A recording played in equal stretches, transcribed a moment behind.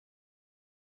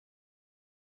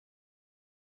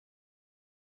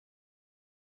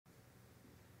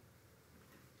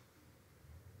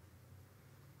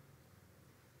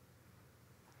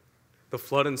The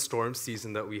flood and storm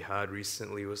season that we had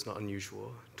recently was not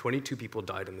unusual. 22 people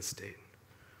died in the state.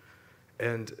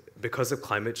 And because of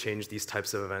climate change, these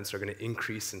types of events are going to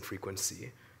increase in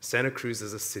frequency. Santa Cruz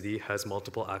as a city has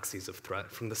multiple axes of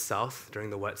threat. From the south, during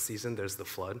the wet season, there's the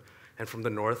flood. And from the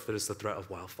north, there's the threat of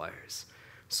wildfires.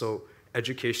 So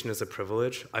education is a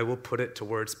privilege. I will put it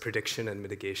towards prediction and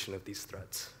mitigation of these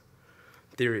threats.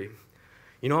 Theory.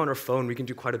 You know, on our phone, we can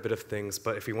do quite a bit of things,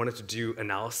 but if we wanted to do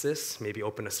analysis, maybe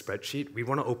open a spreadsheet, we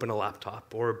want to open a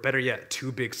laptop, or better yet,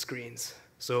 2 big screens.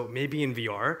 So maybe in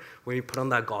VR, when we put on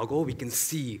that goggle, we can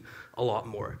see a lot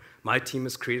more. My team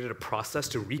has created a process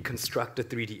to reconstruct a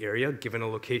 3D area given a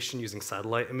location using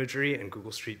satellite imagery and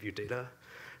Google Street View data.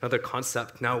 Another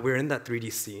concept, now we're in that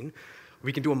 3D scene,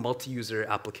 we can do a multi-user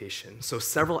application. So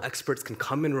several experts can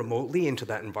come in remotely into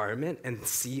that environment and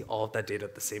see all of that data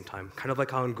at the same time. Kind of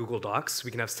like how in Google Docs, we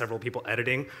can have several people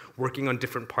editing, working on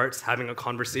different parts, having a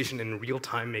conversation in real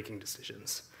time, making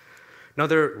decisions.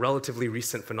 Another relatively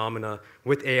recent phenomena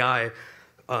with AI,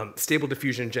 Stable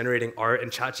Diffusion generating art and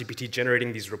ChatGPT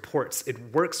generating these reports, it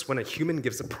works when a human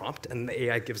gives a prompt and the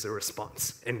AI gives a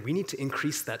response. And we need to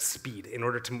increase that speed in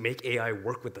order to make AI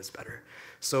work with us better.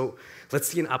 So let's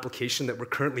see an application that we're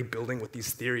currently building with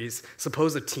these theories.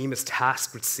 Suppose a team is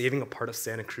tasked with saving a part of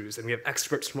Santa Cruz, and we have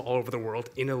experts from all over the world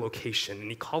in a location.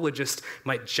 An ecologist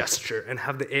might gesture and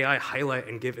have the AI highlight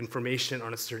and give information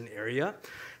on a certain area.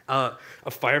 A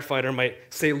firefighter might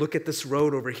say, look at this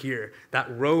road over here. That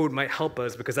road might help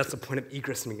us because that's the point of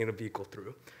egress and we get a vehicle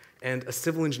through. And a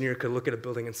civil engineer could look at a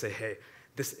building and say, hey,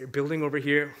 this building over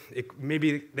here,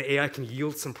 maybe the AI can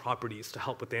yield some properties to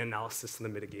help with the analysis and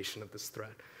the mitigation of this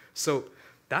threat. So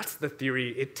that's the theory.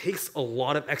 It takes a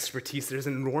lot of expertise. There's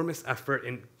an enormous effort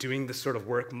in doing this sort of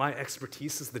work. My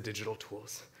expertise is the digital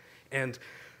tools. And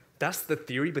that's the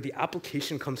theory, but the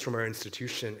application comes from our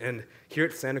institution. And here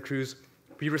at Santa Cruz,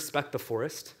 we respect the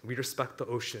forest, we respect the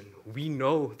ocean. We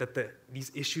know that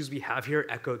these issues we have here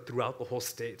echo throughout the whole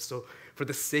state. So for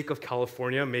the sake of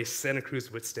California, may Santa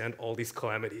Cruz withstand all these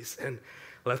calamities, and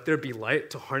let there be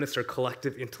light to harness our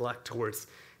collective intellect towards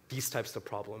these types of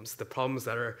problems, the problems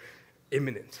that are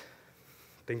imminent.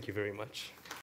 Thank you very much.